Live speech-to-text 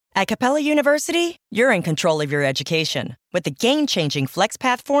At Capella University, you're in control of your education. With the game-changing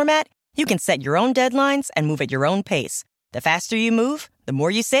FlexPath format, you can set your own deadlines and move at your own pace. The faster you move, the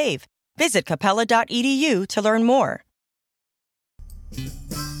more you save. Visit capella.edu to learn more.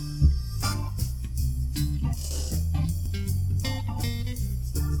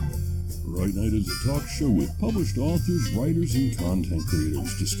 Write Night is a talk show with published authors, writers, and content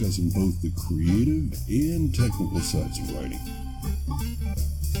creators discussing both the creative and technical sides of writing,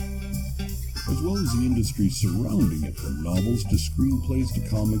 as well as the industry surrounding it, from novels to screenplays to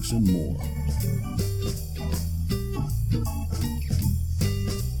comics and more.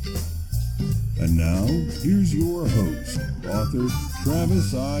 And now, here's your host, author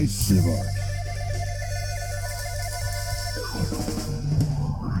Travis I. Sivart.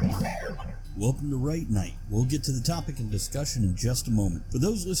 Welcome to Write Night. We'll get to the topic and discussion in just a moment. For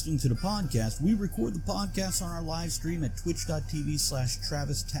those listening to the podcast, we record the podcast on our live stream at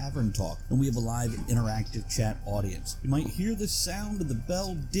twitch.tv/Travis Tavern Talk, and we have a live interactive chat audience. You might hear the sound of the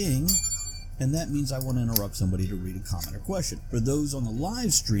bell ding, and that means I want to interrupt somebody to read a comment or question. For those on the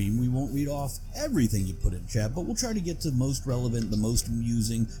live stream, we won't read off everything you put in chat, but we'll try to get to the most relevant, the most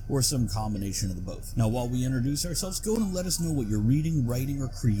amusing, or some combination of the both. Now, while we introduce ourselves, go and let us know what you're reading, writing, or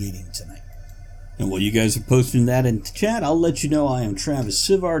creating tonight. And while you guys are posting that in chat, I'll let you know I am Travis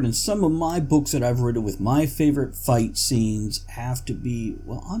Sivart, and some of my books that I've written with my favorite fight scenes have to be,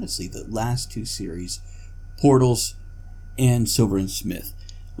 well, honestly, the last two series, Portals and Silver and Smith.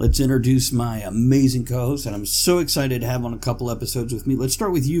 Let's introduce my amazing co-host, and I'm so excited to have on a couple episodes with me. Let's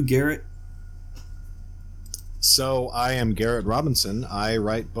start with you, Garrett. So I am Garrett Robinson. I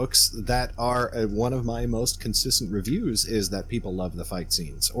write books that are one of my most consistent reviews is that people love the fight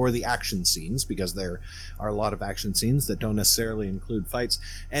scenes or the action scenes, because there are a lot of action scenes that don't necessarily include fights.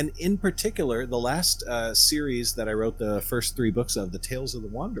 And in particular, the last series that I wrote the first three books of, The Tales of the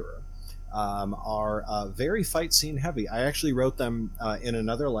Wanderer, are very fight scene heavy. I actually wrote them in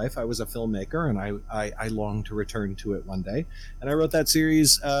another life. I was a filmmaker, and I long to return to it one day. And I wrote that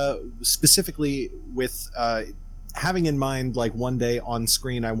series specifically with having in mind, like, one day on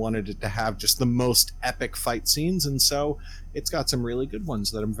screen I wanted it to have just the most epic fight scenes, and so it's got some really good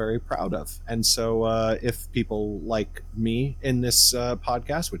ones that I'm very proud of. And so if people like me in this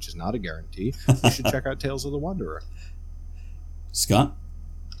podcast, which is not a guarantee, you should check out Tales of the Wanderer. Scott?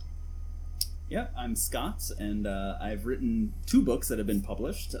 Yeah, I'm Scott, and I've written two books that have been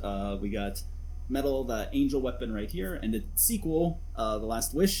published. We got Metal, the Angel Weapon right here, and its sequel, The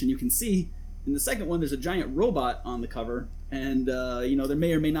Last Wish. And you can see in the second one there's a giant robot on the cover, and there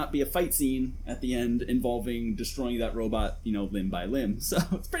may or may not be a fight scene at the end involving destroying that robot, limb by limb. So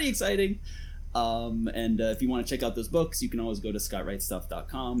it's pretty exciting. And if you want to check out those books, you can always go to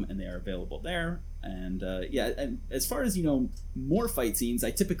scottwritestuff.com, and they are available there. And and as far as more fight scenes, I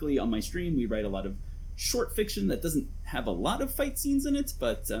typically on my stream we write a lot of short fiction that doesn't have a lot of fight scenes in it,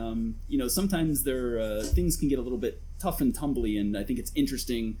 but sometimes things can get a little bit tough and tumbly, and I think it's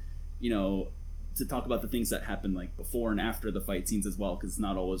interesting to talk about the things that happen like before and after the fight scenes as well, because it's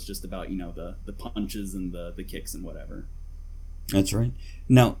not always just about the punches and the kicks and whatever. That's right.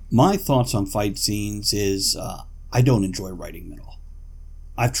 Now, my thoughts on fight scenes is I don't enjoy writing them at all.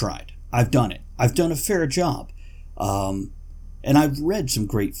 I've tried. I've done it. I've done a fair job. And I've read some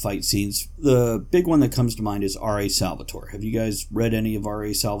great fight scenes. The big one that comes to mind is R.A. Salvatore. Have you guys read any of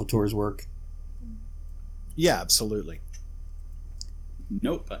R.A. Salvatore's work? Yeah, absolutely.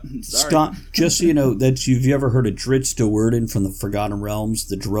 Nope. Sorry. Scott, just so you know, have you ever heard of Drizzt Do'Urden from the Forgotten Realms,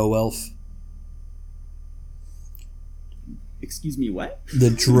 the Drow Elf? Excuse me, what? The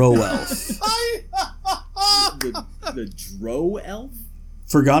Drow Elf. the Drow Elf?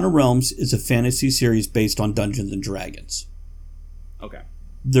 Forgotten Realms is a fantasy series based on Dungeons and Dragons. Okay.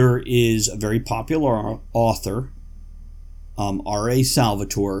 There is a very popular author, R.A.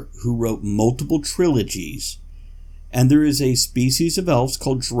 Salvatore, who wrote multiple trilogies, and there is a species of elves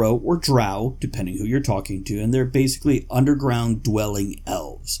called Drow or Drow, depending who you're talking to, and they're basically underground dwelling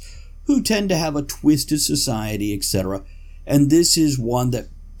elves who tend to have a twisted society, etc. And this is one that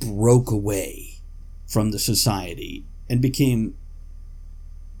broke away from the society and became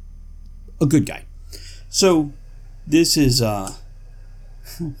a good guy. So this is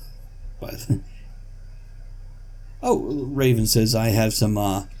Raven says I have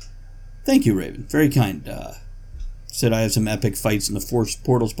some thank you, Raven, very kind. Said I have some epic fights in the Force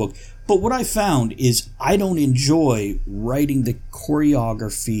Portals book, but what I found is I don't enjoy writing the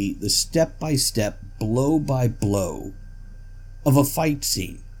choreography, the step by step, blow by blow of a fight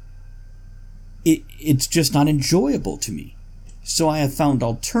scene. It's just not enjoyable to me. So I have found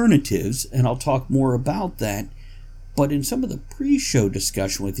alternatives, and I'll talk more about that. But in some of the pre-show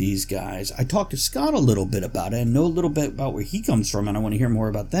discussion with these guys, I talked to Scott a little bit about it and know a little bit about where he comes from, and I want to hear more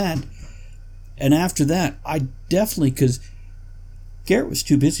about that. And after that, I definitely, because Garrett was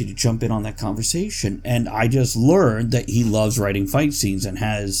too busy to jump in on that conversation, and I just learned that he loves writing fight scenes and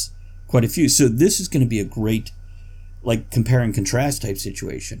has quite a few. So this is going to be a great, like, compare and contrast type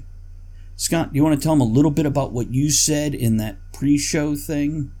situation. Scott, do you want to tell him a little bit about what you said in that pre-show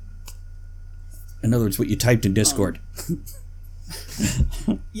thing? In other words, what you typed in Discord.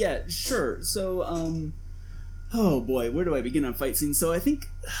 Yeah, sure. So, oh boy, where do I begin on fight scenes? So I think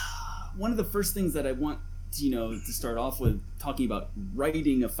one of the first things that I want, to start off with talking about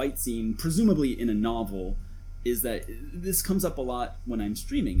writing a fight scene, presumably in a novel, is that this comes up a lot when I'm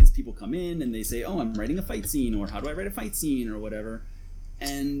streaming, as people come in and they say, oh, I'm writing a fight scene, or how do I write a fight scene, or whatever.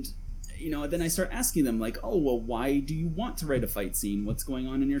 And then I start asking them, like, oh, well, why do you want to write a fight scene? What's going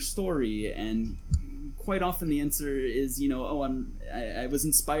on in your story? And quite often the answer is, I was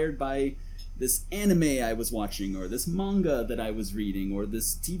inspired by this anime I was watching, or this manga that I was reading, or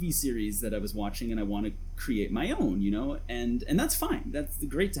this TV series that I was watching, and I want to create my own, and that's fine. That's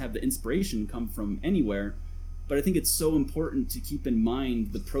great to have the inspiration come from anywhere. But I think it's so important to keep in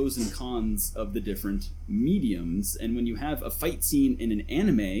mind the pros and cons of the different mediums. And when you have a fight scene in an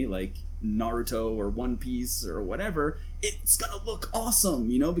anime like Naruto or One Piece or whatever, it's gonna look awesome,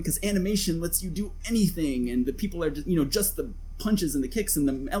 because animation lets you do anything, and the people are just, just the punches and the kicks and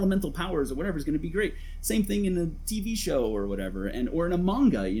the elemental powers or whatever is going to be great. Same thing in a TV show or whatever, or in a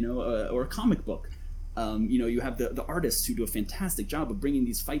manga, or a comic book. You have the artists who do a fantastic job of bringing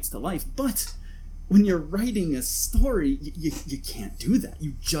these fights to life, but when you're writing a story, you can't do that.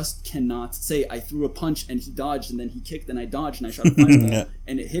 You just cannot say, I threw a punch and he dodged, and then he kicked and I dodged and I shot a fireball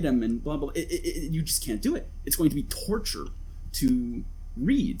and it hit him and blah, blah, blah. You just can't do it. It's going to be torture to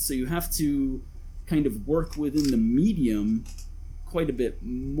read. So you have to kind of work within the medium quite a bit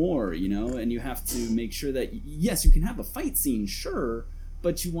more, and you have to make sure that, yes, you can have a fight scene, sure,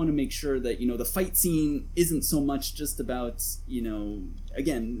 but you want to make sure that, the fight scene isn't so much just about,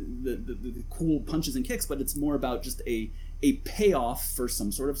 again, the cool punches and kicks, but it's more about just a payoff for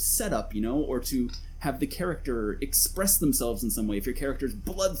some sort of setup, or to have the character express themselves in some way. If your character's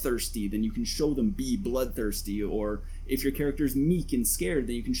bloodthirsty, then you can show them be bloodthirsty, or if your character's meek and scared,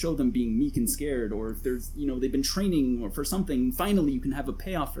 then you can show them being meek and scared, or if there's, they've been training for something, finally you can have a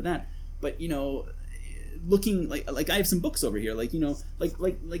payoff for that. But, looking like I have some books over here, like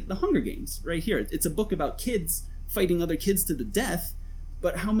the Hunger Games right here. It's a book about kids fighting other kids to the death,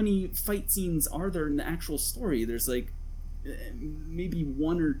 but how many fight scenes are there in the actual story? There's like maybe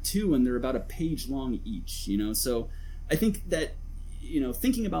one or two, and they're about a page long each, so I think that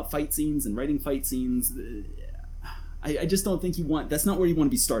thinking about fight scenes and writing fight scenes, I just don't think that's not where you want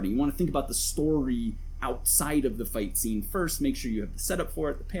to be starting. You want to think about the story outside of the fight scene first, make sure you have the setup for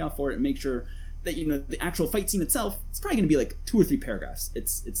it, the payoff for it, and make sure that the actual fight scene itself, it's probably going to be like 2 or 3 paragraphs.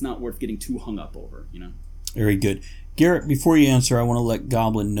 It's not worth getting too hung up over, Very good. Garrett, before you answer, I want to let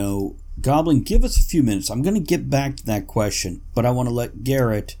Goblin know. Goblin, give us a few minutes. I'm going to get back to that question, but I want to let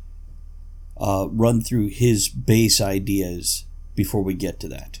Garrett run through his base ideas before we get to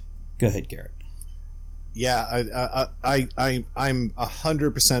that. Go ahead, Garrett. Yeah, I'm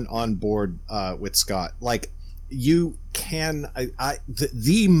 100% on board with Scott. Like, you can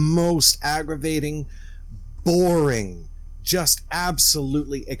the most aggravating, boring, just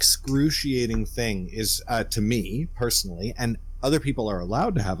absolutely excruciating thing is to me personally, and other people are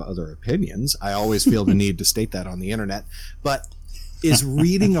allowed to have other opinions. I always feel the need to state that on the internet, but is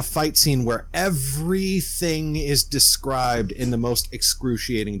reading a fight scene where everything is described in the most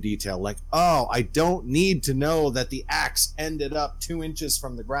excruciating detail. Like, oh, I don't need to know that the axe ended up 2 inches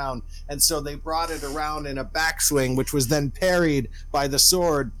from the ground, and so they brought it around in a backswing, which was then parried by the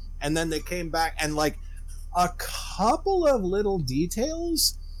sword, and then they came back, and like a couple of little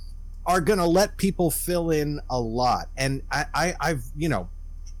details are gonna let people fill in a lot. And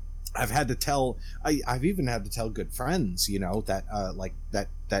I've had to tell, I've even had to tell good friends,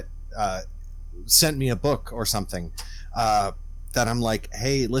 that sent me a book or something, that I'm like,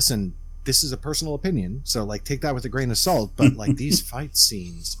 hey, listen, this is a personal opinion, so like take that with a grain of salt, but like these fight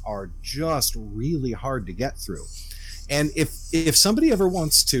scenes are just really hard to get through. And if somebody ever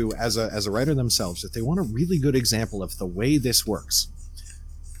wants to, as a writer themselves, if they want a really good example of the way this works,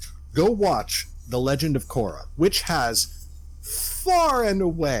 go watch The Legend of Korra, which has far and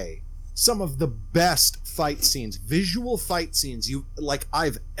away some of the best fight scenes, visual fight scenes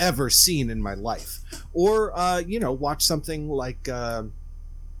I've ever seen in my life. Or watch something like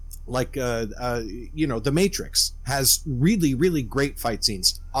The Matrix has really, really great fight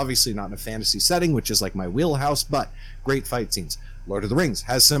scenes. Obviously not in a fantasy setting, which is like my wheelhouse, but great fight scenes. Lord of the Rings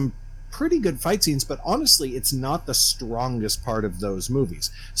has some pretty good fight scenes, but honestly, it's not the strongest part of those movies.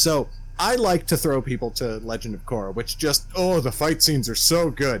 So I like to throw people to Legend of Korra, which the fight scenes are so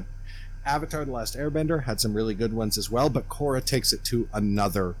good. Avatar: The Last Airbender had some really good ones as well, but Korra takes it to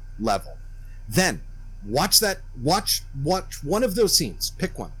another level. Then watch one of those scenes.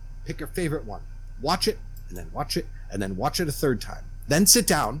 Pick one. Pick your favorite one. Watch it, and then watch it, and then watch it a third time. Then sit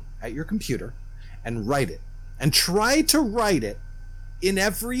down at your computer and write it. And try to write it in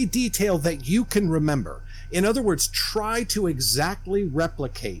every detail that you can remember. In other words, try to exactly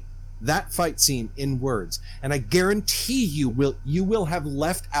replicate that fight scene in words. And I guarantee you will have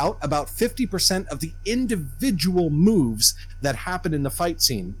left out about 50% of the individual moves that happen in the fight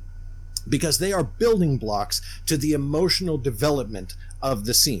scene, because they are building blocks to the emotional development of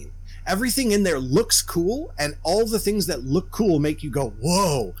the scene. Everything in there looks cool, and all the things that look cool make you go,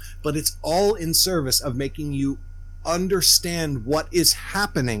 whoa, but it's all in service of making you understand what is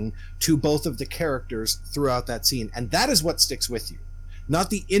happening to both of the characters throughout that scene. And that is what sticks with you. Not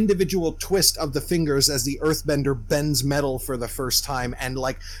the individual twist of the fingers as the earthbender bends metal for the first time and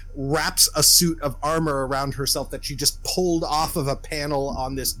like wraps a suit of armor around herself that she just pulled off of a panel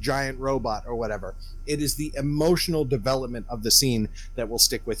on this giant robot or whatever. It is the emotional development of the scene that will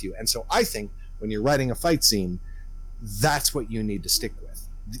stick with you. And so I think when you're writing a fight scene, that's what you need to stick with.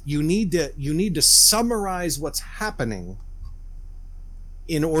 You need to summarize what's happening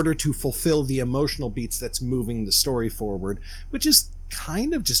in order to fulfill the emotional beats that's moving the story forward, which is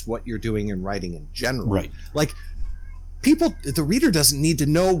kind of just what you're doing in writing in general. Right. Like, the reader doesn't need to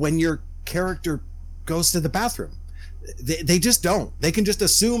know when your character goes to the bathroom. They just don't. They can just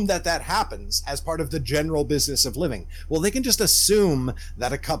assume that happens as part of the general business of living. Well, they can just assume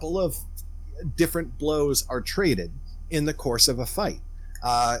that a couple of different blows are traded in the course of a fight,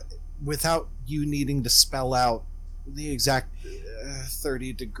 without you needing to spell out the exact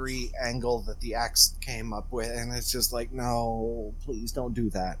 30-degree angle that the axe came up with. And it's just like, no, please don't do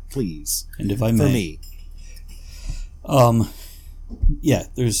that, please. And if I may,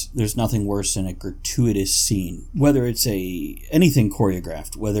 there's nothing worse than a gratuitous scene, whether it's anything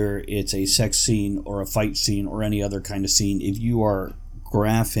choreographed, whether it's a sex scene or a fight scene or any other kind of scene. If you are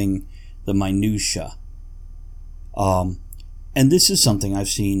graphing the minutia, and this is something I've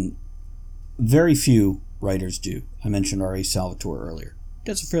seen very few writers do. I mentioned R.A. Salvatore earlier.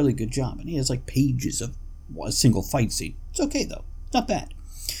 He does a fairly good job, and he has like pages of a single fight scene. It's okay though, not bad.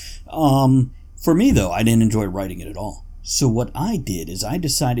 For me though, I didn't enjoy writing it at all. So what I did is I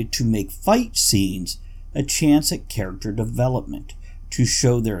decided to make fight scenes a chance at character development, to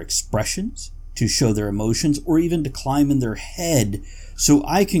show their expressions, to show their emotions, or even to climb in their head, so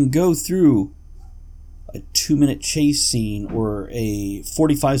I can go through a 2-minute chase scene or a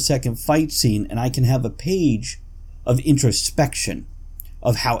 45-second fight scene, and I can have a page of introspection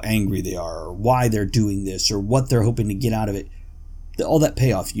of how angry they are, or why they're doing this, or what they're hoping to get out of it. All that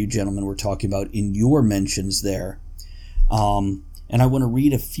payoff you gentlemen were talking about in your mentions there. And I want to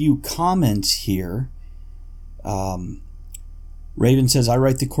read a few comments here. Raven says, I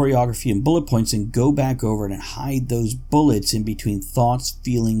write the choreography in bullet points and go back over it and hide those bullets in between thoughts,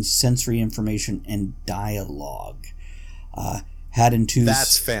 feelings, sensory information, and dialogue.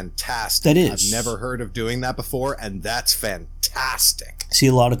 That's fantastic. That is. I've never heard of doing that before, and that's fantastic. See,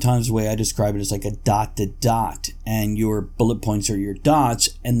 a lot of times the way I describe it is like a dot to dot, and your bullet points are your dots,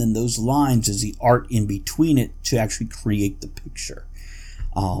 and then those lines is the art in between it to actually create the picture.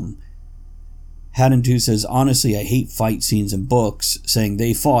 Haddon 2 says, honestly, I hate fight scenes in books. Saying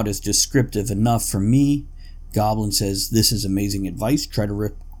they fought is descriptive enough for me. Goblin says, this is amazing advice. Try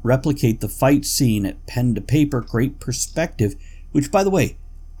to replicate the fight scene at pen to paper. Great perspective. Which, by the way,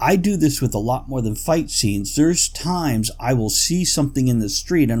 I do this with a lot more than fight scenes. There's times I will see something in the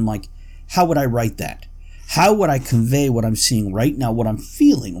street and I'm like, how would I write that? How would I convey what I'm seeing right now, what I'm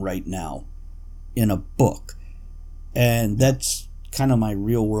feeling right now in a book? And that's kind of my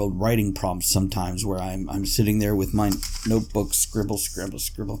real world writing prompts sometimes, where I'm sitting there with my notebook, scribble.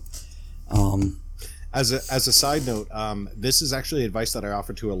 As a side note, this is actually advice that I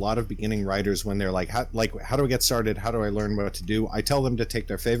offer to a lot of beginning writers when they're like, how do I get started? How do I learn what to do? I tell them to take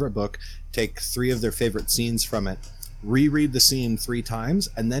their favorite book, take 3 of their favorite scenes from it, reread the scene 3 times,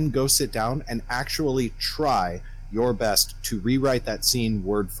 and then go sit down and actually try your best to rewrite that scene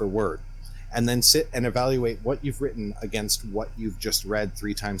word for word. And then sit and evaluate what you've written against what you've just read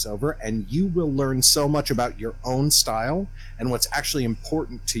 3 times over, and you will learn so much about your own style and what's actually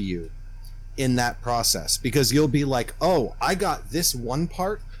important to you in that process. Because you'll be like, oh, I got this one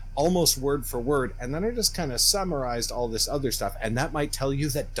part almost word for word, and then I just kind of summarized all this other stuff, and that might tell you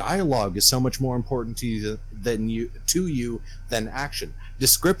that dialogue is so much more important to you than action.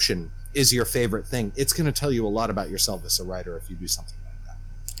 Description is your favorite thing. It's going to tell you a lot about yourself as a writer if you do something like that.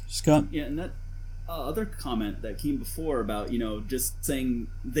 Scott? Yeah, and that other comment that came before about, just saying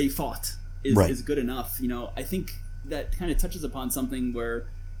they fought is good enough. I think that kind of touches upon something where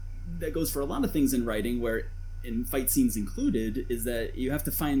that goes for a lot of things in writing, where in fight scenes included, is that you have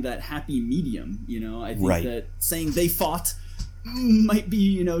to find that happy medium. I think that saying they fought might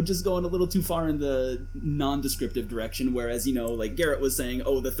be, just going a little too far in the non-descriptive direction, whereas, like Garrett was saying,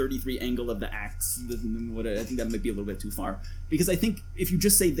 the 33 angle of the axe, I think that might be a little bit too far. Because I think if you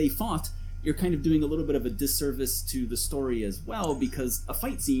just say they fought, you're kind of doing a little bit of a disservice to the story as well, because a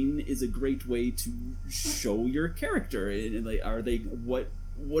fight scene is a great way to show your character. And like, are they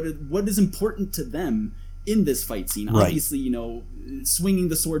what is important to them in this fight scene? Right. Obviously, swinging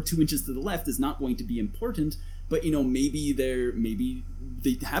the sword 2 inches to the left is not going to be important, but maybe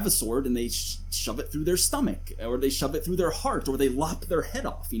they have a sword and they shove it through their stomach, or they shove it through their heart, or they lop their head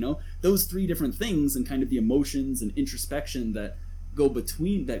off. Those 3 different things, and kind of the emotions and introspection that go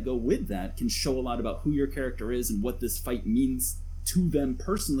with that can show a lot about who your character is and what this fight means to them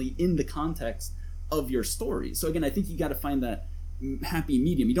personally in the context of your story. So again, I think you got to find that happy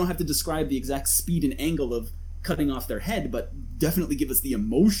medium. You don't have to describe the exact speed and angle of cutting off their head, but definitely give us the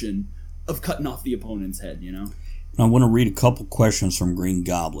emotion of cutting off the opponent's head. I want to read a couple questions from Green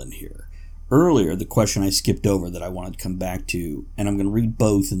Goblin here. Earlier, the question I skipped over that I wanted to come back to, and I'm going to read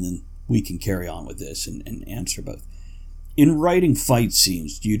both and then we can carry on with this and answer both. In writing fight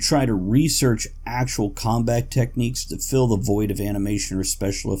scenes, do you try to research actual combat techniques to fill the void of animation or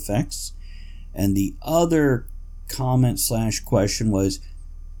special effects? And the other comment/question was,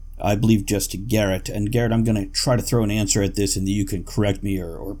 I believe, just to Garrett. And Garrett, I'm going to try to throw an answer at this and you can correct me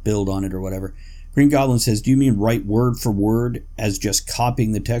or build on it or whatever. Green Goblin says, do you mean write word for word as just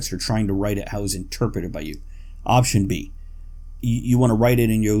copying the text, or trying to write it how it's interpreted by you? Option B. You want to write it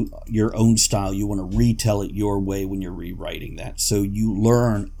in your own style. You want to retell it your way when you're rewriting that. So you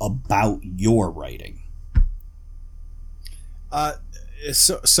learn about your writing.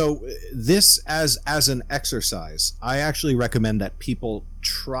 So this as an exercise, I actually recommend that people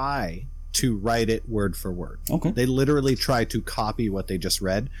try to write it word for word. Okay. They literally try to copy what they just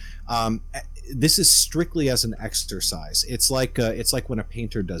read. This is strictly as an exercise. It's like when a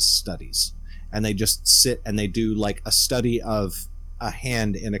painter does studies, and they just sit and they do like a study of a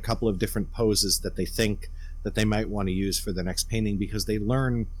hand in a couple of different poses that they think that they might want to use for the next painting, because they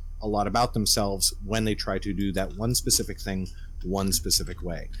learn a lot about themselves when they try to do that one specific thing one specific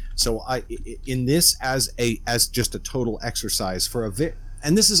way. So in this as just a total exercise for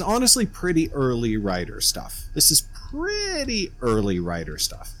and this is honestly pretty early writer stuff.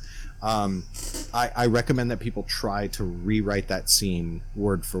 I recommend that people try to rewrite that scene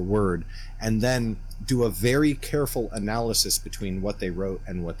word for word, and then do a very careful analysis between what they wrote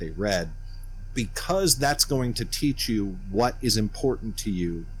and what they read, because that's going to teach you what is important to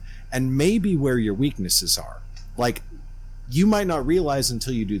you and maybe where your weaknesses are. Like, you might not realize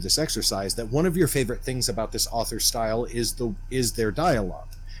until you do this exercise that one of your favorite things about this author's style is their dialogue.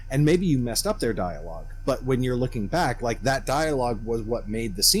 And maybe you messed up their dialogue, but when you're looking back, like, that dialogue was what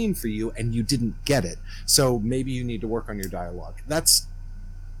made the scene for you and you didn't get it. So maybe you need to work on your dialogue.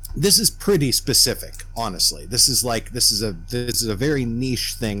 This is pretty specific, honestly. This is a very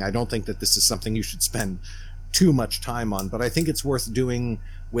niche thing. I don't think that this is something you should spend too much time on, but I think it's worth doing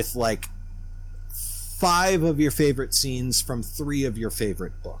with like 5 of your favorite scenes from 3 of your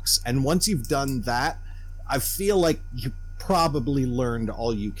favorite books. And once you've done that, I feel like you probably learned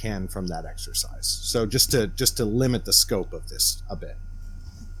all you can from that exercise. So just to limit the scope of this a bit.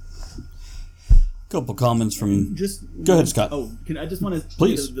 Couple comments from go ahead, Scott. I just want to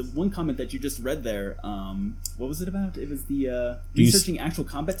please the one comment that you just read there. What was it about? It was the researching actual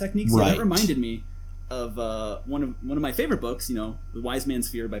combat techniques. Right. So that reminded me of one of my favorite books. The Wise Man's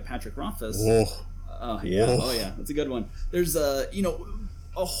Fear by Patrick Rothfuss. Oh yeah, that's a good one. There's a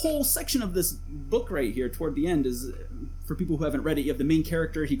whole section of this book right here toward the end is, for people who haven't read it, you have the main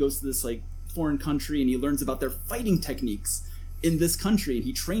character. He goes to this like foreign country and he learns about their fighting techniques in this country, and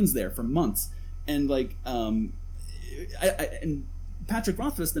he trains there for months. And like and Patrick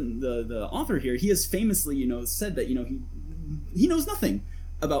Rothfuss, the author here, he has famously said that he knows nothing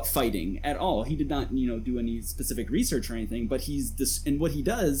about fighting at all. He did not do any specific research or anything, but and what he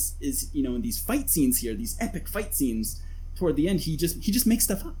does is in these fight scenes here, these epic fight scenes toward the end, he just makes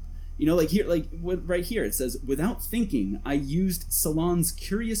stuff up. Right here it says, without thinking, I used Salon's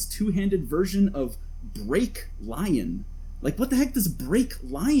curious two-handed version of break lion Like, what the heck does break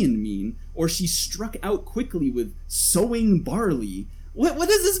lion mean? Or she struck out quickly with sowing barley. What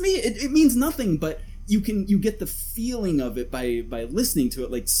does this mean? It means nothing, but you get the feeling of it by listening to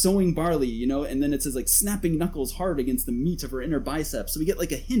it, like sowing barley, you know, and then it says like snapping knuckles hard against the meat of her inner biceps. So we get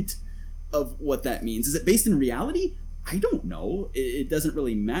like a hint of what that means. Is it based in reality? I don't know. It doesn't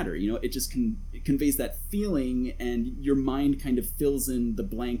really matter, you know. It just it conveys that feeling, and your mind kind of fills in the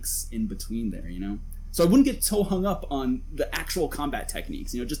blanks in between there, you know. So I wouldn't get so hung up on the actual combat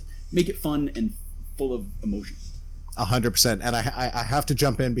techniques, you know. Just make it fun and full of emotion. 100%. And I have to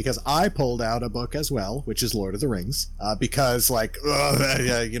jump in because I pulled out a book as well, which is Lord of the Rings, because like,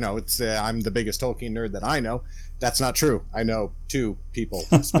 you know, it's I'm the biggest Tolkien nerd that I know. That's not true. I know 2 people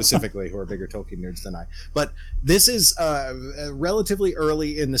specifically who are bigger Tolkien nerds than I. But this is relatively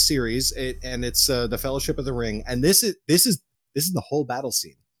early in the series, and it's the Fellowship of the Ring, and this is the whole battle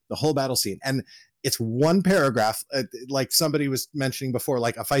scene. The whole battle scene. And it's one paragraph, like somebody was mentioning before,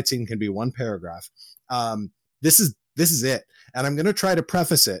 like a fight scene can be one paragraph. This is it. And I'm going to try to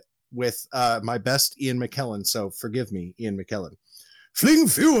preface it with my best Ian McKellen. So forgive me, Ian McKellen. "Fling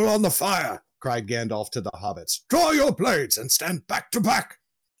fuel on the fire," cried Gandalf to the hobbits. "Draw your blades and stand back to back."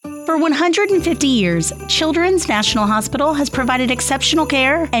 For 150 years, Children's National Hospital has provided exceptional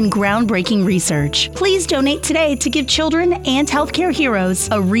care and groundbreaking research. Please donate today to give children and healthcare heroes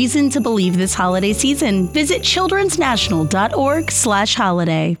a reason to believe this holiday season. Visit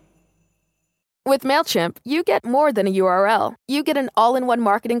childrensnational.org/holiday. With MailChimp, you get more than a URL. You get an all-in-one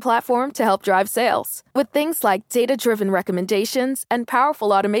marketing platform to help drive sales. With things like data-driven recommendations and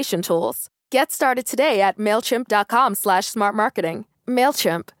powerful automation tools. Get started today at MailChimp.com/smartmarketing.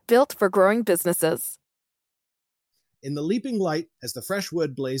 MailChimp, built for growing businesses. In the leaping light, as the fresh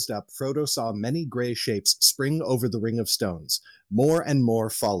wood blazed up, Frodo saw many gray shapes spring over the ring of stones. More and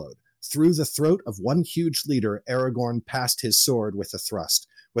more followed. Through the throat of one huge leader, Aragorn passed his sword with a thrust.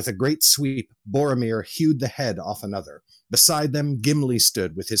 With a great sweep, Boromir hewed the head off another. Beside them, Gimli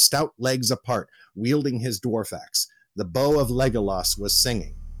stood, with his stout legs apart, wielding his dwarf axe. The bow of Legolas was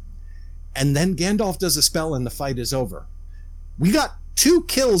singing. And then Gandalf does a spell and the fight is over. We got 2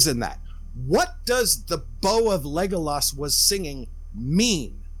 kills in that. What does the bow of Legolas was singing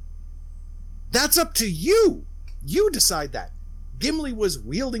mean? That's up to you. You decide that. Gimli was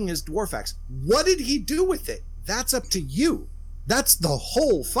wielding his dwarf axe. What did he do with it? That's up to you. That's the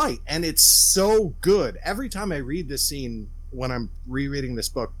whole fight, and it's so good. Every time I read this scene when I'm rereading this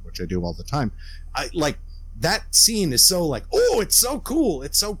book, which I do all the time, I like that scene is so like, oh, it's so cool.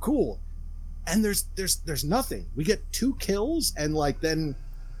 It's so cool. And there's nothing. We get 2 kills, and like then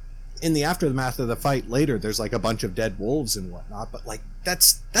in the aftermath of the fight later, there's like a bunch of dead wolves and whatnot. But like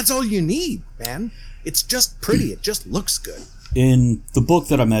that's all you need, man. It's just pretty. It just looks good. In the book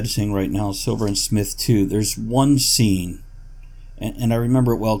that I'm editing right now, Silver and Smith 2, there's one scene, and I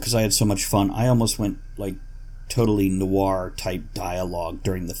remember it well because I had so much fun. I almost went like totally noir type dialogue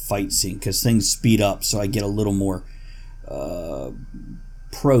during the fight scene because things speed up, so I get a little more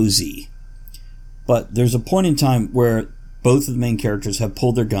prosy. But there's a point in time where both of the main characters have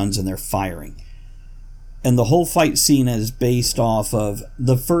pulled their guns and they're firing. And the whole fight scene is based off of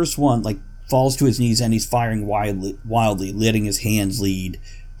the first one, like, falls to his knees and he's firing wildly, letting his hands lead,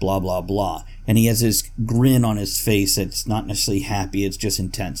 blah, blah, blah. And he has this grin on his face that's not necessarily happy, it's just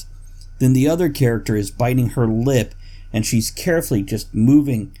intense. Then the other character is biting her lip and she's carefully just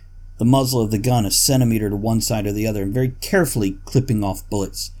moving the muzzle of the gun a centimeter to one side or the other and very carefully clipping off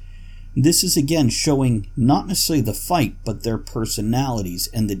bullets. This is again showing not necessarily the fight, but their personalities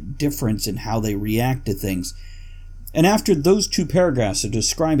and the difference in how they react to things. And after those 2 paragraphs of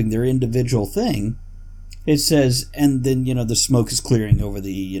describing their individual thing, it says, and then, the smoke is clearing over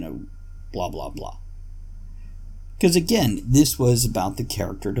the, blah, blah, blah. Because again, this was about the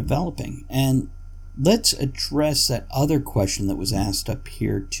character developing. And let's address that other question that was asked up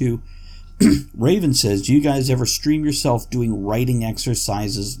here too. Raven says, do you guys ever stream yourself doing writing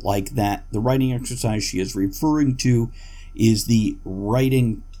exercises like that? The writing exercise she is referring to is the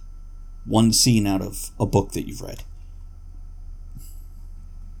writing one scene out of a book that you've read.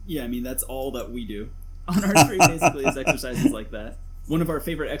 Yeah, I mean, that's all that we do on our stream, basically, is exercises like that. One of our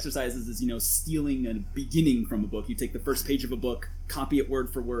favorite exercises is, stealing a beginning from a book. You take the first page of a book, copy it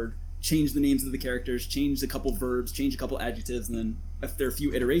word for word, change the names of the characters, change a couple verbs, change a couple adjectives, and then if there are a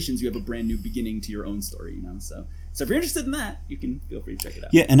few iterations, you have a brand new beginning to your own story, So if you're interested in that, you can feel free to check it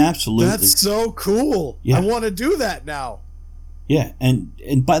out. Yeah, and absolutely. That's so cool. Yeah. I want to do that now. Yeah,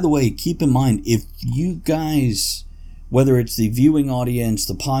 and by the way, keep in mind, if you guys, whether it's the viewing audience,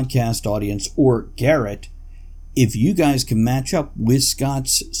 the podcast audience, or Garrett, if you guys can match up with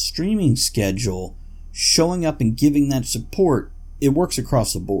Scott's streaming schedule, showing up and giving that support, it works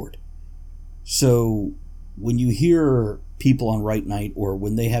across the board. So when you hear people on Write Night or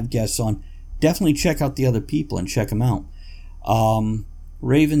when they have guests on, definitely check out the other people and check them out.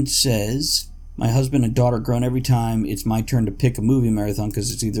 Raven says, my husband and daughter groan every time it's my turn to pick a movie marathon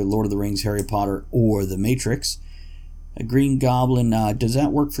because it's either Lord of the Rings, Harry Potter, or The Matrix. A Green Goblin, does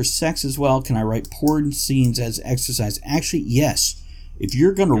that work for sex as well? Can I write porn scenes as exercise? Actually, yes. If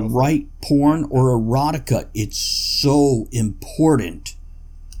you're going to write porn or erotica, it's so important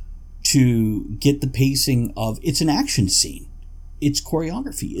to get the pacing of, it's an action scene. It's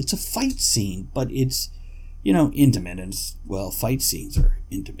choreography. It's a fight scene, but it's, intimate. And, well, fight scenes are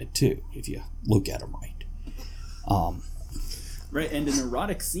intimate too, if you look at them right. Right, and an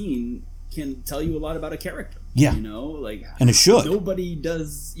erotic scene can tell you a lot about a character. Yeah. And it should. Nobody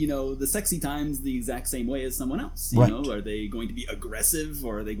does, the sexy times the exact same way as someone else. Right. Are they going to be aggressive,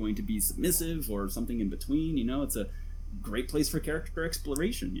 or are they going to be submissive, or something in between? It's a great place for character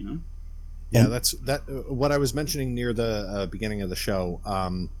exploration, Yeah, that's what I was mentioning near the beginning of the show.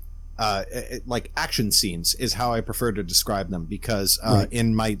 Like action scenes is how I prefer to describe them, because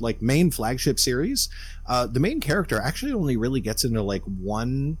in my main flagship series, the main character actually only really gets into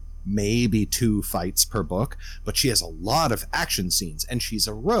one, maybe 2 fights per book, but she has a lot of action scenes, and she's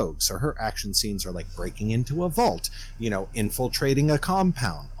a rogue, so her action scenes are like breaking into a vault, infiltrating a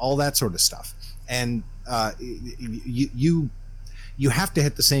compound, all that sort of stuff. And you have to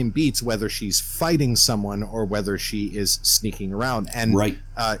hit the same beats whether she's fighting someone or whether she is sneaking around. And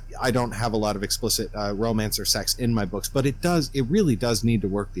I don't have a lot of explicit romance or sex in my books, but it really does need to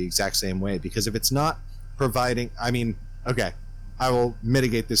work the exact same way, because if it's not providing, I will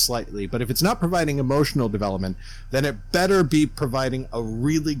mitigate this slightly, but if it's not providing emotional development, then it better be providing a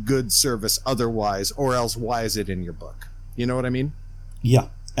really good service otherwise, or else why is it in your book? You know what I mean? Yeah,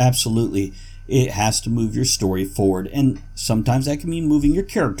 absolutely. It has to move your story forward, and sometimes that can mean moving your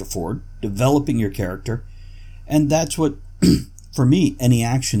character forward, developing your character, and that's what, for me, any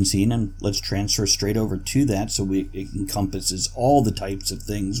action scene, and let's transfer straight over to that so it encompasses all the types of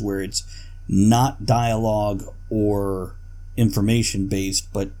things where it's not dialogue or information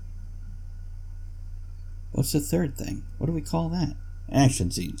based, but what's the third thing? What do we call that? Action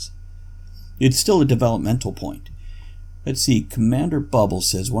scenes. It's still a developmental point. Let's see, Commander Bubble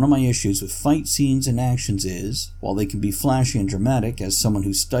says, one of my issues with fight scenes and actions is, while they can be flashy and dramatic, as someone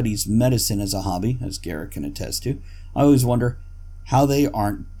who studies medicine as a hobby, as Garrett can attest to, I always wonder how they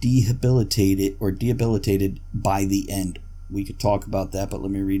aren't debilitated by the end. We could talk about that, but let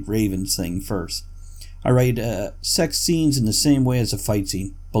me read Raven's thing first. I write sex scenes in the same way as a fight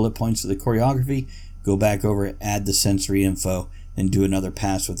scene. Bullet points to the choreography, go back over it, add the sensory info, and do another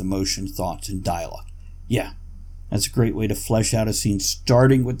pass with emotion, thoughts, and dialogue. Yeah, that's a great way to flesh out a scene,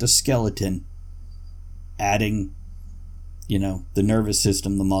 starting with the skeleton, adding, the nervous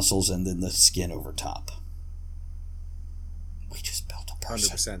system, the muscles, and then the skin over top. We just built a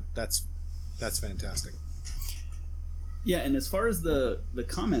person. 100%. That's fantastic. Yeah, and as far as the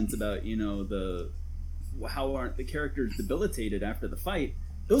comments about, how aren't the characters debilitated after the fight,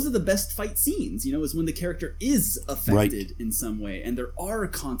 those are the best fight scenes, is when the character is affected in some way, and there are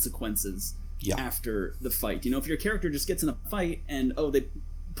consequences after the fight. If your character just gets in a fight and they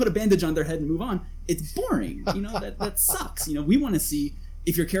put a bandage on their head and move on, it's boring. That sucks. We want to see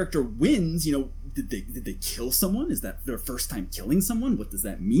if your character wins. Did they kill someone? Is that their first time killing someone? What does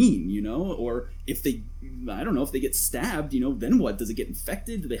that mean? Or if they, I don't know, if they get stabbed, then what? Does it get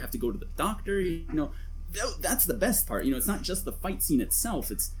infected? Do they have to go to the doctor? That's the best part. It's not just the fight scene itself.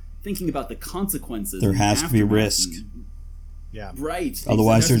 It's thinking about the consequences. There has to be risk. Yeah. Right.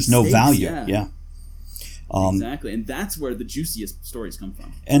 Otherwise, there's no value. Yeah. Exactly. And that's where the juiciest stories come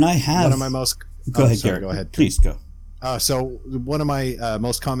from. And I have one of my most. Go ahead, Garrett. Go ahead. Please go. So one of my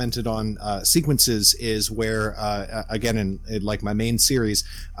most commented on sequences is where, again, in like my main series,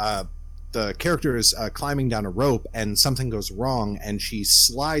 the character is climbing down a rope and something goes wrong, and she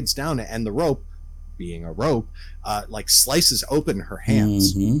slides down it, and the rope, being a rope, slices open her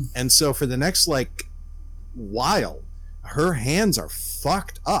hands. Mm-hmm. And so for the next while, her hands are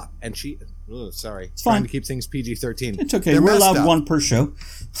fucked up, and she. Oh, sorry. It's trying fine to keep things PG-13. It's okay. We're allowed one per show.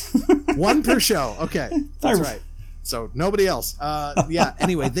 One per show. Okay. That's right. So nobody else.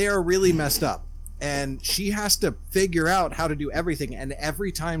 Anyway, they are really messed up. And she has to figure out how to do everything. And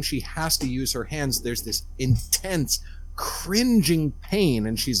every time she has to use her hands, there's this intense, cringing pain.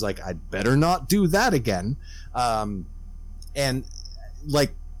 And she's like, I'd better not do that again.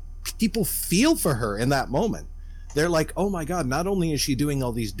 People feel for her in that moment. They're like, oh my God, not only is she doing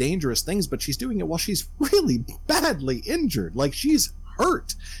all these dangerous things, but she's doing it while she's really badly injured. Like, she's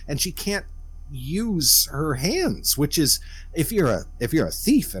hurt and she can't use her hands, which is, if you're a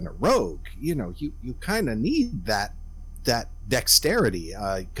thief and a rogue, you kind of need that dexterity,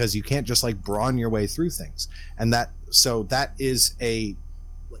 because you can't just like brawn your way through things. And that is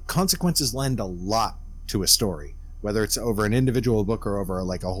consequences lend a lot to a story, whether it's over an individual book or over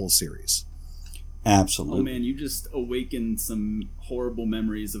like a whole series. Absolutely. Oh man, you just awakened some horrible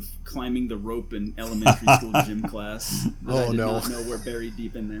memories of climbing the rope in elementary school gym class. I did not know we're buried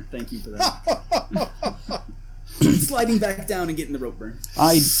deep in there. Thank you for that. Sliding back down and getting the rope burn.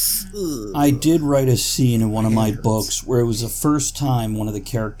 I did write a scene in one of my books where it was the first time one of the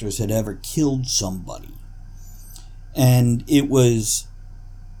characters had ever killed somebody. And it was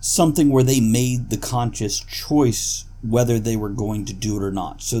something where they made the conscious choice whether they were going to do it or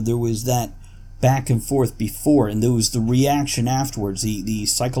not. So there was that back and forth before, and there was the reaction afterwards, the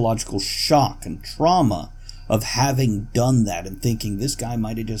psychological shock and trauma of having done that and thinking this guy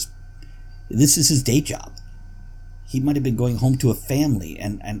might have this is his day job. He might have been going home to a family,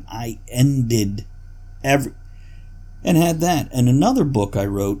 and I ended and had that. And another book I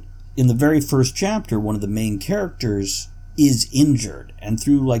wrote, in the very first chapter, one of the main characters is injured, and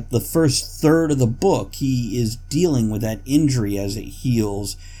through like the first third of the book, he is dealing with that injury as it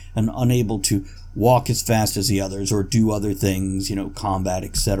heals and unable to walk as fast as the others or do other things, combat,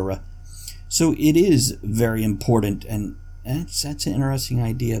 etc. So it is very important, and that's an interesting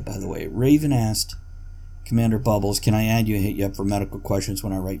idea, by the way. Raven asked, Commander Bubbles, can I add you and hit you up for medical questions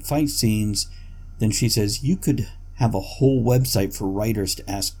when I write fight scenes? Then she says, you could have a whole website for writers to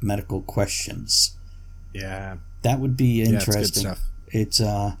ask medical questions. Yeah. That would be interesting. It's good stuff. It's,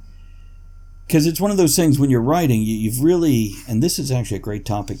 because it's one of those things when you're writing, you've really, and this is actually a great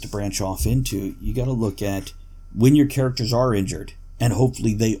topic to branch off into, you got to look at when your characters are injured, and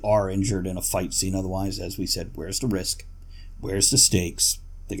hopefully they are injured in a fight scene. Otherwise, as we said, where's the risk? Where's the stakes?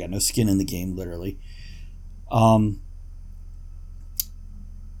 They got no skin in the game, literally. You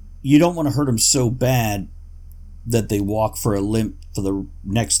don't want to hurt them so bad that they walk for a limp for the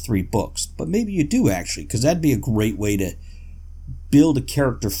next 3 books. But maybe you do, actually, because that'd be a great way to build a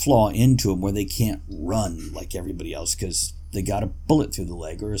character flaw into them where they can't run like everybody else because they got a bullet through the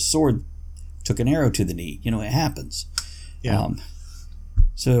leg or a sword took an arrow to the knee. It happens. Yeah.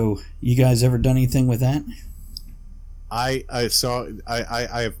 So you guys ever done anything with that? I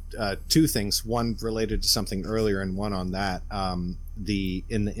have 2 things. One related to something earlier, and one on that. In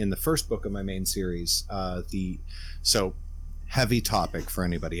the first book of my main series, heavy topic for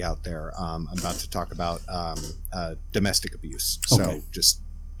anybody out there. I'm about to talk about domestic abuse. So just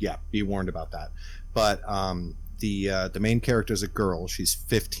be warned about that. But the main character is a girl. She's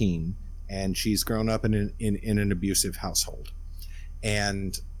 15, and she's grown up in an abusive household,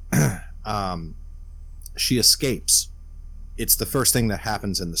 and she escapes. It's the first thing that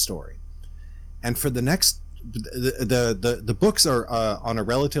happens in the story. And for the next, the books are on a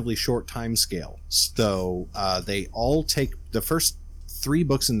relatively short time scale. So they all take, the first 3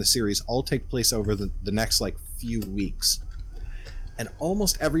 books in the series all take place over the next few weeks. And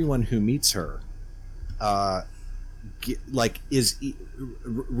almost everyone who meets her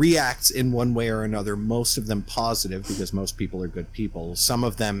reacts in one way or another, most of them positive because most people are good people, some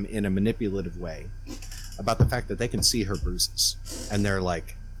of them in a manipulative way, about the fact that they can see her bruises, and they're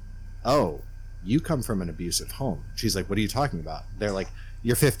like, oh, you come from an abusive home. She's like, what are you talking about? They're like,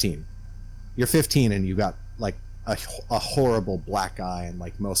 you're 15 and you got a horrible black eye and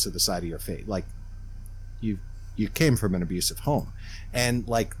most of the side of your face, you came from an abusive home. And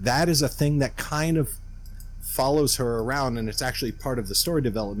that is a thing that kind of follows her around, and it's actually part of the story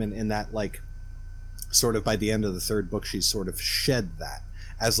development in that sort of by the end of the 3rd book she's sort of shed that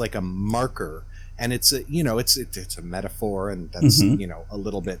as a marker. And it's a, it's a metaphor, and that's a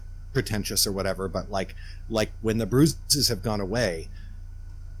little bit pretentious or whatever, but when the bruises have gone away,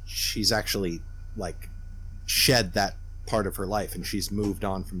 she's actually shed that part of her life, and she's moved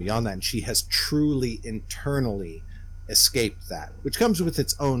on from beyond that, and she has truly internally escaped that, which comes with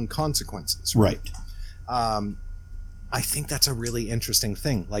its own consequences, right? I think that's a really interesting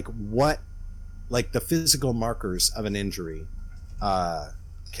thing. The physical markers of an injury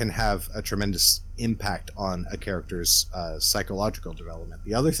can have a tremendous impact on a character's psychological development.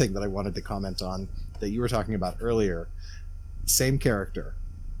 The other thing that I wanted to comment on that you were talking about earlier, same character.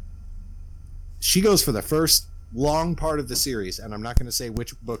 She goes for the first long part of the series, and I'm not going to say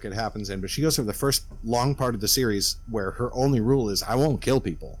which book it happens in, but she goes for the first long part of the series where her only rule is, I won't kill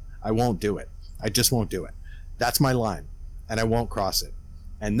people. I won't do it. I just won't do it. That's my line, and I won't cross it.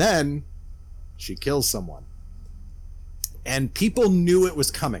 And then she kills someone. And people knew it was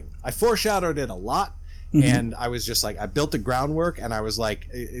coming. I foreshadowed it a lot, And I was just like, I built the groundwork, and I was like,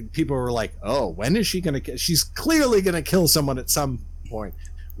 people were like, oh, when is she going to, she's clearly going to kill someone at some point.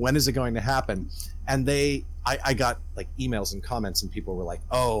 When is it going to happen? And I got like emails and comments, and people were like,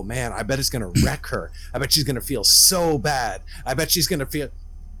 oh man, I bet it's going to wreck her. I bet she's going to feel so bad. I bet she's going to feel,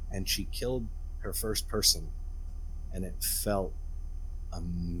 and she killed her first person, and it felt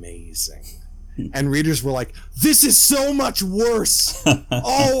amazing. And readers were like, this is so much worse.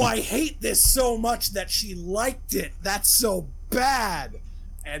 Oh, I hate this so much that she liked it. That's so bad.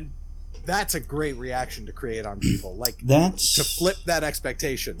 And that's a great reaction to create on people. Like, to flip that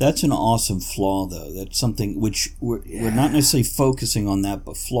expectation. That's an awesome flaw, though. That's something which we're not necessarily focusing on that,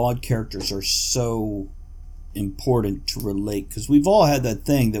 but flawed characters are so important to relate, because we've all had that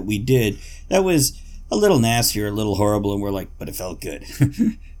thing that we did that was a little nasty or a little horrible, and we're like, but it felt good.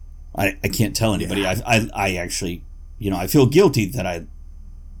 I can't tell anybody. Yeah. I actually, I feel guilty that I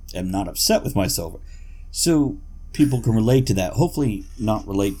am not upset with myself. So people can relate to that. Hopefully not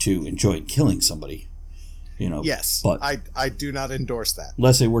relate to enjoying killing somebody. Yes, but I do not endorse that.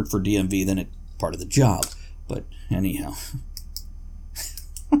 Unless they work for DMV, then it's part of the job. But anyhow.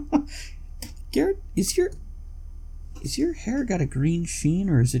 Garrett, is your hair got a green sheen,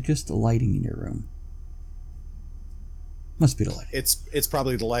 or is it just the lighting in your room? Must be the lighting. It's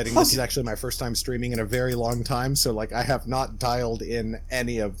probably the lighting. This is actually my first time streaming in a very long time, so like I have not dialed in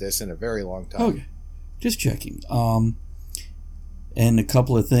any of this in a very long time. Okay, just checking. And a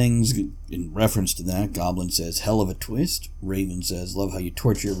couple of things in reference to that. Goblin says, hell of a twist. Raven says, love how you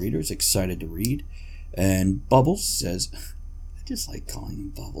torture your readers, excited to read. And Bubbles says, I just like calling him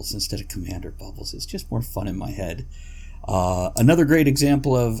Bubbles instead of Commander Bubbles. It's just more fun in my head. Another great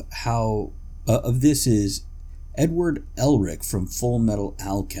example of how of this is Edward Elric from Full Metal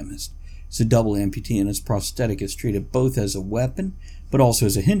Alchemist. He's a double amputee, and his prosthetic is treated both as a weapon but also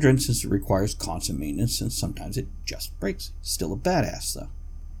as a hindrance, since it requires constant maintenance and sometimes it just breaks. Still a badass, though.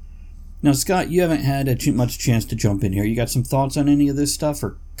 Now, Scott, you haven't had much chance to jump in here. You got some thoughts on any of this stuff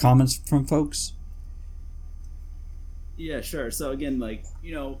or comments from folks? Yeah, sure. So again, like,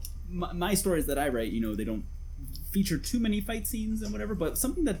 my stories that I write, they don't feature too many fight scenes and whatever, but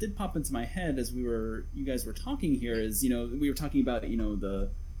something that did pop into my head as you guys were talking here is, we were talking about,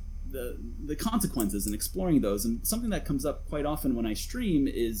 the consequences and exploring those, and something that comes up quite often when I stream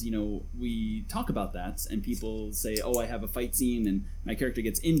is, we talk about that and people say, oh, I have a fight scene and my character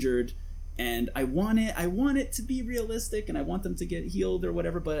gets injured and I want it to be realistic and I want them to get healed or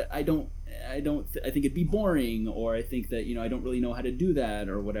whatever, but I think it'd be boring, or I think that, I don't really know how to do that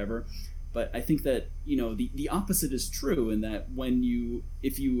or whatever. But I think that, the opposite is true, in that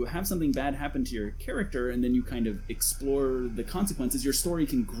if you have something bad happen to your character and then you kind of explore the consequences, your story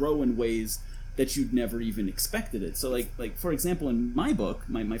can grow in ways that you'd never even expected it. So like for example, in my book,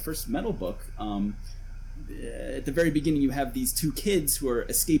 my first metal book, at the very beginning you have these two kids who are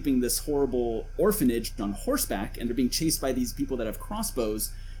escaping this horrible orphanage on horseback, and they're being chased by these people that have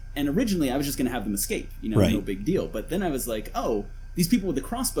crossbows. And originally I was just going to have them escape, right. No big deal. But then I was like, oh, these people with the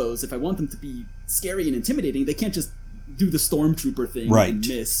crossbows, if I want them to be scary and intimidating, they can't just do the stormtrooper thing right. and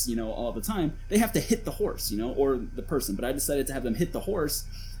miss, all the time. They have to hit the horse, or the person. But I decided to have them hit the horse,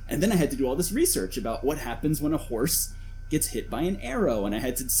 and then I had to do all this research about what happens when a horse gets hit by an arrow, and I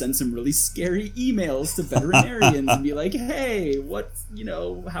had to send some really scary emails to veterinarians and be like, hey,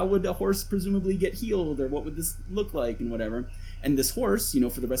 how would a horse presumably get healed, or what would this look like, and whatever. And this horse,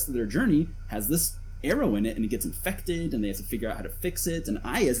 for the rest of their journey, has this arrow in it, and it gets infected, and they have to figure out how to fix it. And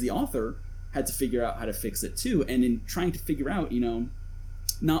I, as the author, had to figure out how to fix it too. And in trying to figure out,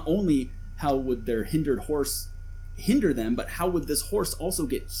 not only how would their hindered horse hinder them, but how would this horse also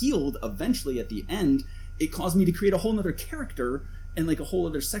get healed eventually at the end, it caused me to create a whole other character and like a whole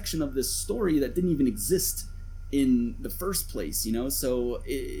other section of this story that didn't even exist in the first place, So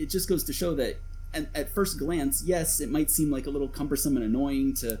it just goes to show that at first glance, yes, it might seem like a little cumbersome and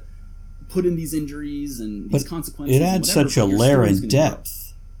annoying to put in these injuries and these consequences. It adds such a layer and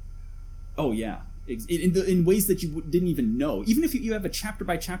depth. Oh yeah, in ways that you didn't even know. Even if you have a chapter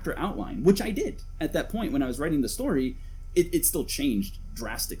by chapter outline, which I did at that point when I was writing the story, it still changed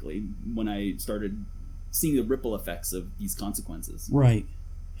drastically when I started seeing the ripple effects of these consequences. Right.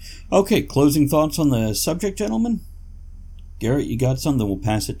 Okay, closing thoughts on the subject, gentlemen? Garrett, you got something? We'll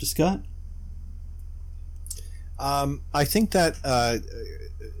pass it to Scott. I think that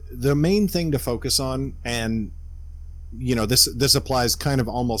the main thing to focus on, and this applies kind of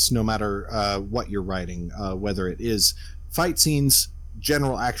almost no matter what you're writing, whether it is fight scenes,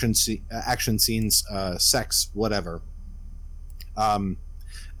 general action scenes, sex, whatever.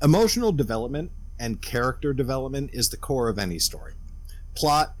 Emotional development and character development is the core of any story.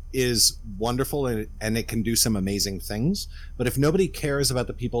 Plot is wonderful and it can do some amazing things. But if nobody cares about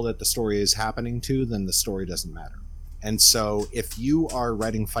the people that the story is happening to, then the story doesn't matter. And so if you are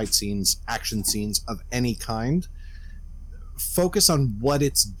writing fight scenes, action scenes of any kind, focus on what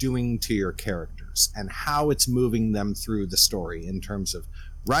it's doing to your characters and how it's moving them through the story in terms of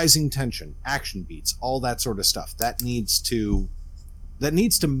rising tension, action beats, all that sort of stuff. That needs to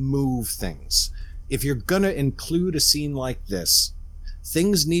move things. If you're going to include a scene like this,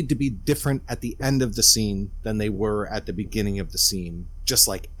 things need to be different at the end of the scene than they were at the beginning of the scene, just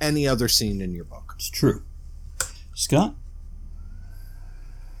like any other scene in your book. It's true. Scott?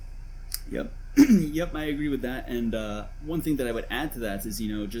 Yep. Yep, I agree with that. And one thing that I would add to that is,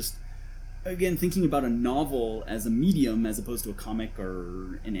 just, again, thinking about a novel as a medium as opposed to a comic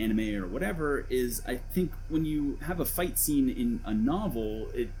or an anime or whatever, is I think when you have a fight scene in a novel,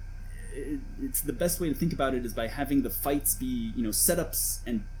 it's the best way to think about it is by having the fights be, setups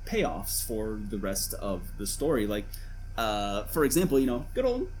and payoffs for the rest of the story. Like, for example, good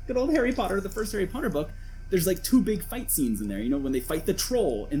old Harry Potter, the first Harry Potter book, there's like 2 big fight scenes in there, when they fight the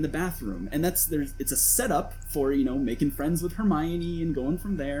troll in the bathroom, and it's a setup for, making friends with Hermione and going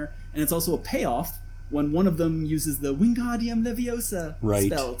from there, and it's also a payoff when one of them uses the Wingardium Leviosa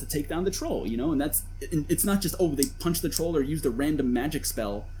spell to take down the troll, and it's not just, they punched the troll or used a random magic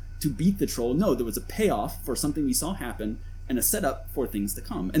spell to beat the troll. No, there was a payoff for something we saw happen and a setup for things to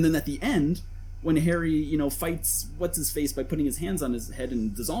come. And then at the end, when Harry, fights what's-his-face by putting his hands on his head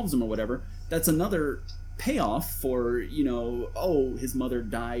and dissolves him or whatever, that's another payoff for, his mother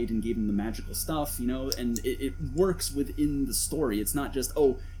died and gave him the magical stuff, and it works within the story. It's not just,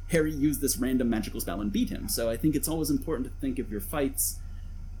 Harry used this random magical spell and beat him. So I think it's always important to think of your fights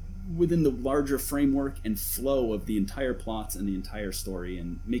within the larger framework and flow of the entire plot and the entire story,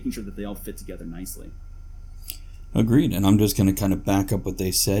 and making sure that they all fit together nicely. Agreed. And I'm just going to kind of back up what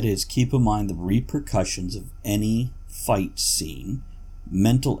they said is keep in mind the repercussions of any fight scene,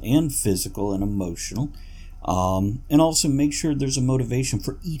 mental and physical and emotional, and also make sure there's a motivation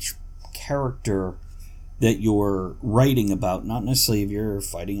for each character that you're writing about. Not necessarily if you're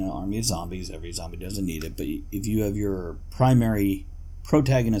fighting an army of zombies, every zombie doesn't need it, but if you have your primary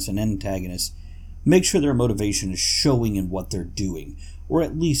protagonist and antagonist, make sure their motivation is showing in what they're doing, or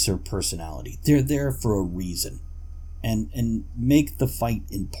at least their personality. They're there for a reason, and make the fight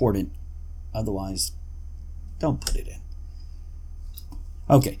important. Otherwise, don't put it in.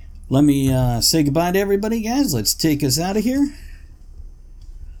 Okay, let me say goodbye to everybody, guys. Let's take us out of here.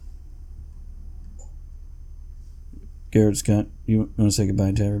 Garrett, Scott, you want to say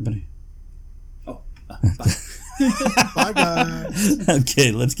goodbye to everybody? Bye. Bye, guys.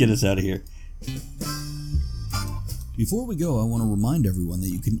 Okay, let's get us out of here. Before we go, I want to remind everyone that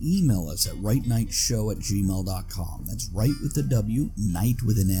you can email us at writenightshow@gmail.com. That's right with a W, night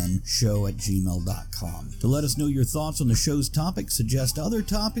with an N, show@gmail.com. To let us know your thoughts on the show's topic, suggest other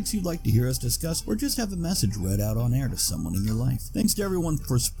topics you'd like to hear us discuss, or just have a message read out on air to someone in your life. Thanks to everyone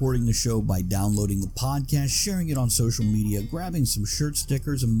for supporting the show by downloading the podcast, sharing it on social media, grabbing some shirt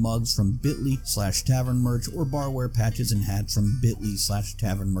stickers and mugs from bit.ly/tavern merch, or barware patches and hats from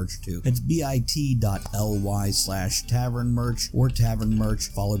bit.ly/tavern merch too. It's bit.ly/tavern merch or tavern merch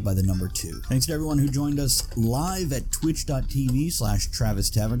followed by the number 2. Thanks to everyone who joined us live at twitch.tv/Travis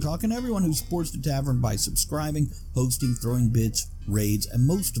Tavern Talk, and everyone who supports the tavern by subscribing, hosting, throwing bits, raids, and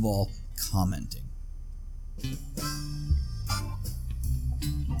most of all, commenting.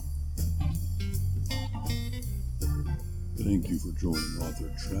 Thank you for joining author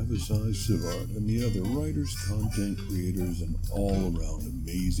Travis I. Sivart and the other writers, content creators, and all-around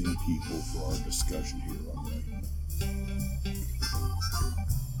amazing people for our discussion here on Writing.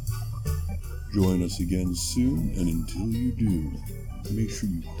 Join us again soon, and until you do, make sure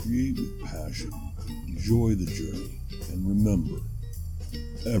you create with passion, enjoy the journey, and remember,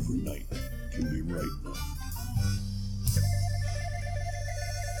 every night can be right enough.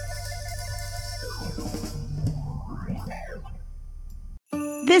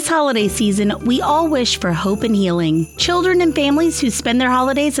 This holiday season, we all wish for hope and healing. Children and families who spend their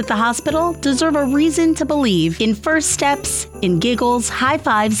holidays at the hospital deserve a reason to believe in first steps, in giggles, high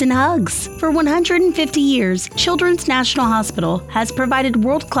fives, and hugs. For 150 years, Children's National Hospital has provided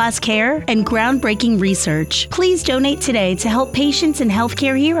world-class care and groundbreaking research. Please donate today to help patients and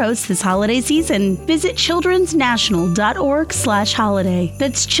healthcare heroes this holiday season. Visit childrensnational.org/holiday.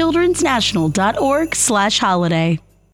 That's childrensnational.org/holiday.